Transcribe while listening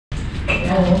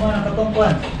Oo,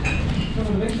 nakatungkuan.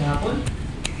 Hapon?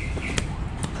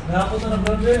 Hapon na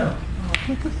nag-order na.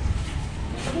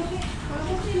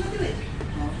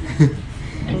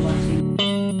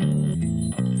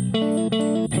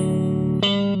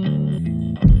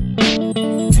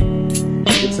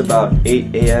 It's about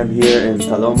 8 a.m. here in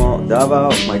Talomo,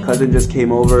 Davao. My cousin just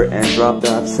came over and dropped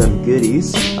off some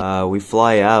goodies. We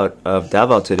fly out of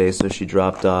Davao today, so she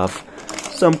dropped off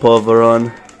some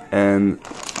polvoron and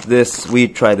this. We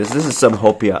tried this. This is some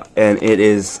hopia, and it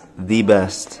is the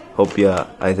best hopia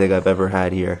I think I've ever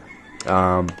had here.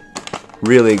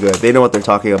 Really good. They know what they're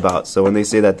talking about, so when they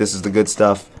say that this is the good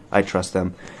stuff, I trust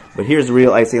them. But here's the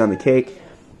real icing on the cake.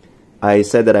 I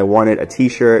said that I wanted a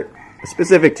t-shirt, a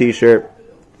specific t-shirt,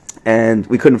 and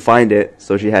we couldn't find it,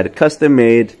 so she had it custom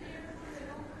made.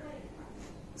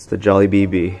 It's the Jolly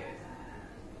BB.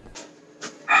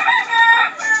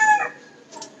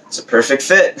 It's a perfect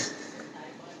fit.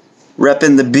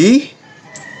 Reppin' the B.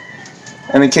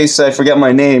 And in case I forget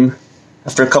my name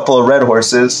after a couple of red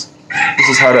horses, this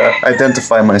is how to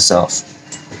identify myself.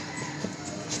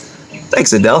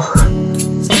 Thanks, Adele.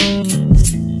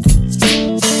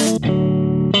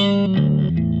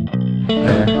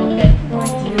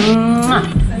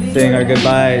 Saying our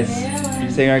goodbyes.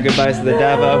 Saying our goodbyes to the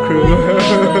Davao crew.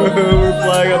 We're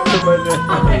flying up to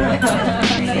Manila.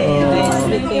 Nice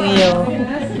meeting you.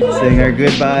 Saying our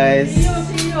goodbyes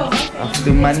off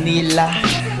to Manila.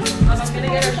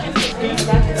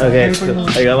 Okay, so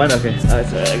I got one? Okay. Sorry,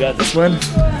 I got this one.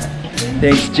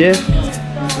 Thanks, Jiff.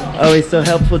 Always so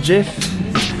helpful, Jiff.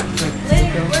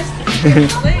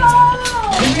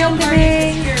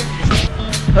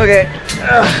 Okay,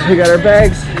 we got our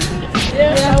bags.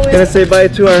 Gonna say bye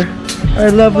to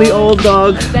our lovely old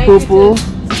dog, Poo-Poo.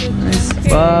 Nice.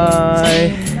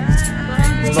 Bye.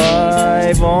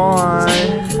 Bye, boy.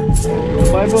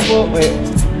 Bye, Poo-Poo. Wait,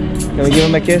 can we give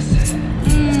him a kiss?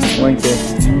 One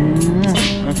kiss.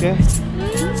 Okay.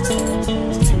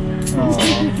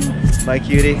 Aww. Bye,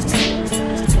 cutie.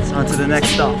 It's on to the next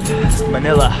stop,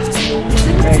 Manila.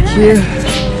 Thank you.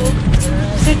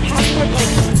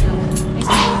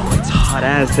 It's hot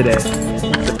as today.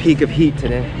 It's the peak of heat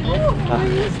today.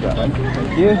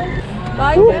 Thank you.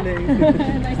 Bye.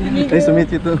 Nice to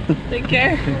meet you too. Take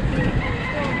care.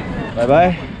 Bye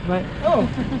bye. Bye. Oh.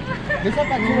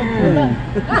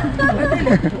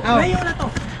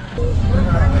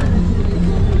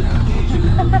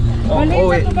 Oh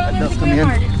wait, that's coming in.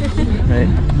 Right.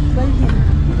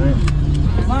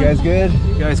 You guys good?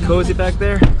 You guys cozy back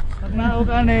there?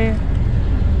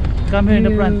 Come here in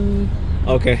the front.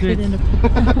 Okay.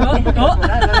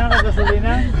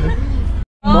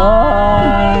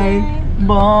 Bye.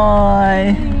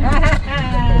 Bye.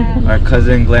 Our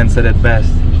cousin Glenn said it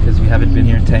best, because we haven't been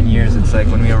here in 10 years. It's like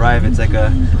when we arrive, it's like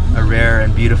a rare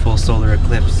and beautiful solar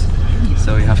eclipse.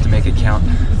 So we have to make it count.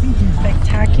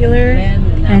 Spectacular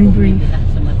and brief.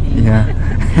 Yeah.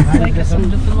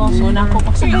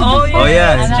 Oh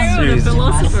yeah, it's true. The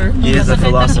philosopher. He is a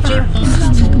philosopher.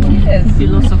 Yes,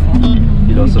 philosopher.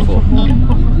 Philosopher.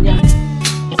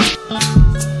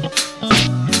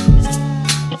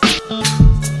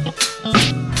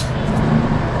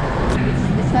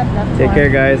 Take care,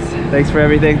 guys. Thanks for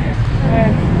everything.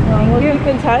 We'll keep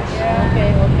in touch.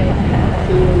 Yeah, okay.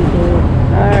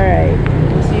 Alright.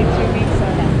 See you 2 weeks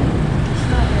on that.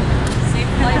 Safe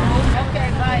flight home. Okay,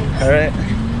 bye. Alright.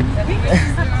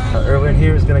 Erwin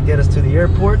here is going to get us to the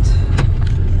airport.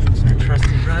 He's our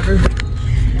trusty driver.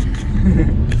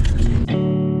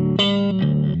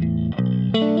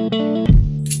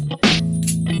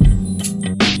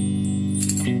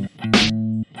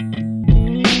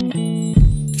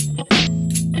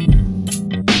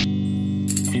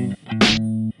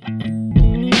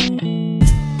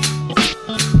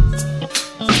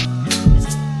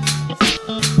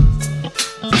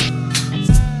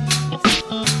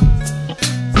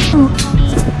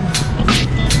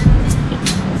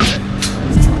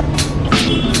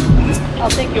 I'll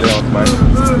take you.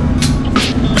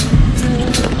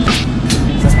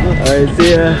 Alright,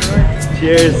 see ya.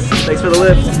 Cheers. Thanks for the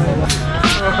lift.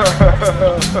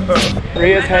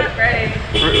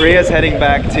 Ria's heading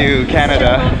back to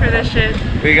Canada. For this shit.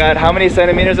 We got how many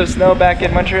centimeters of snow back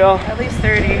in Montreal? At least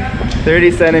 30.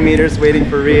 30 centimeters waiting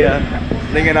for Ria.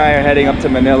 Ling and I are heading up to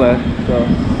Manila, so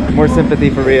more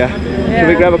sympathy for Ria. Yeah. Should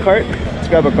we grab a cart? Let's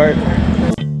grab a cart.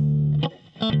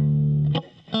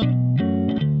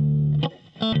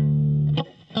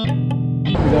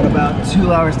 We got about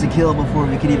 2 hours to kill before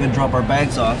we could even drop our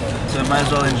bags off, so I might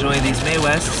as well enjoy these May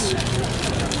Wests,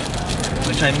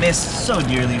 which I miss so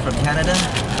dearly from Canada.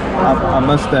 I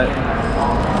must that.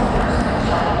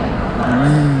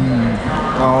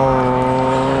 Oh.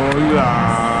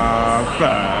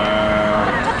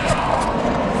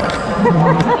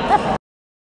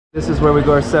 where we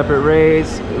go our separate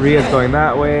ways. Ria's going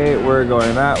that way, we're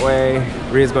going that way.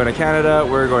 Ria's going to Canada,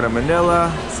 we're going to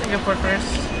Manila. Singapore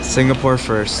first. Singapore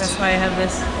first. That's why I have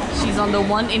this. She's on the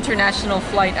one international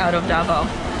flight out of Davao.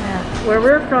 Yeah. Where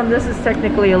we're from, this is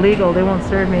technically illegal. They won't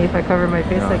serve me if I cover my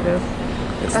face like this.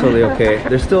 It's totally okay.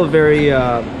 They're still very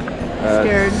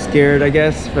scared, I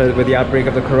guess, with the outbreak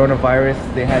of the coronavirus.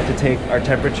 They had to take our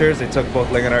temperatures. They took both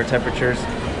Ling and our temperatures.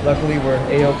 Luckily, we're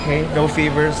a-okay. No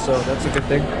fevers, so that's a good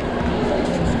thing.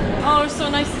 Oh, it's so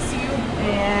nice to see you.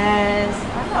 Yes.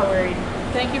 I'm not worried.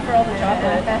 Thank you for all the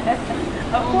chocolate.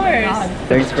 Of course.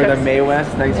 Thanks for the May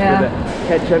West. Thanks for the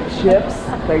ketchup chips.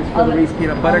 Thanks for the Reese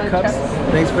peanut butter cups.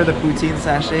 Thanks for the poutine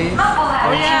sachets.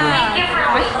 Oh yeah.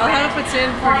 I'll have it put in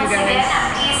for you guys.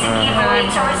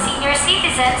 For senior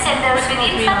citizens and those with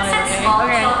infants and small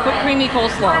Okay, put creamy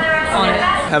coleslaw on it.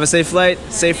 Have a safe flight.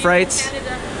 Safe frights.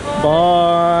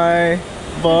 Bye.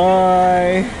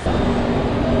 Bye.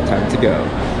 Time to go.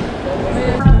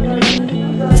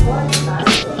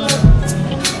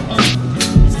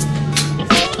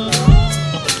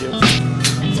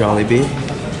 Jollibee.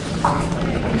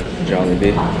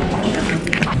 Jollibee.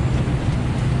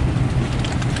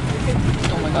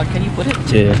 Oh my god, can you put it?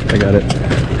 Yeah, I got it.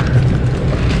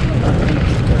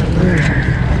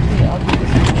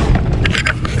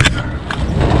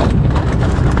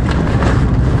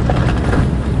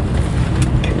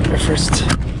 Okay, first.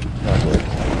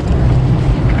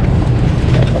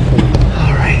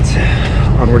 Alright,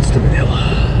 onwards to Manila.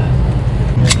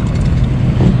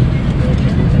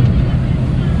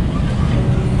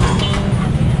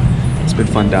 It's been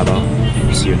fun, Davao.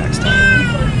 See you next time.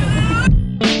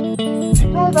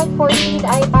 12 at 14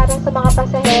 ay para sa mga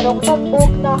pasaherong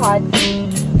nag-book na hot.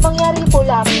 Mangyari po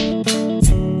lang.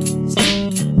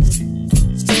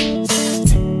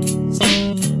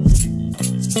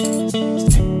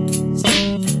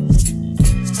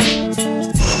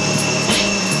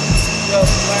 So,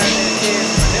 landing in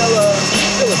Manila,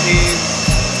 Philippines,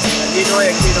 at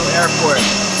Ninoy Aquino Airport.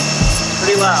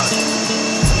 Pretty loud.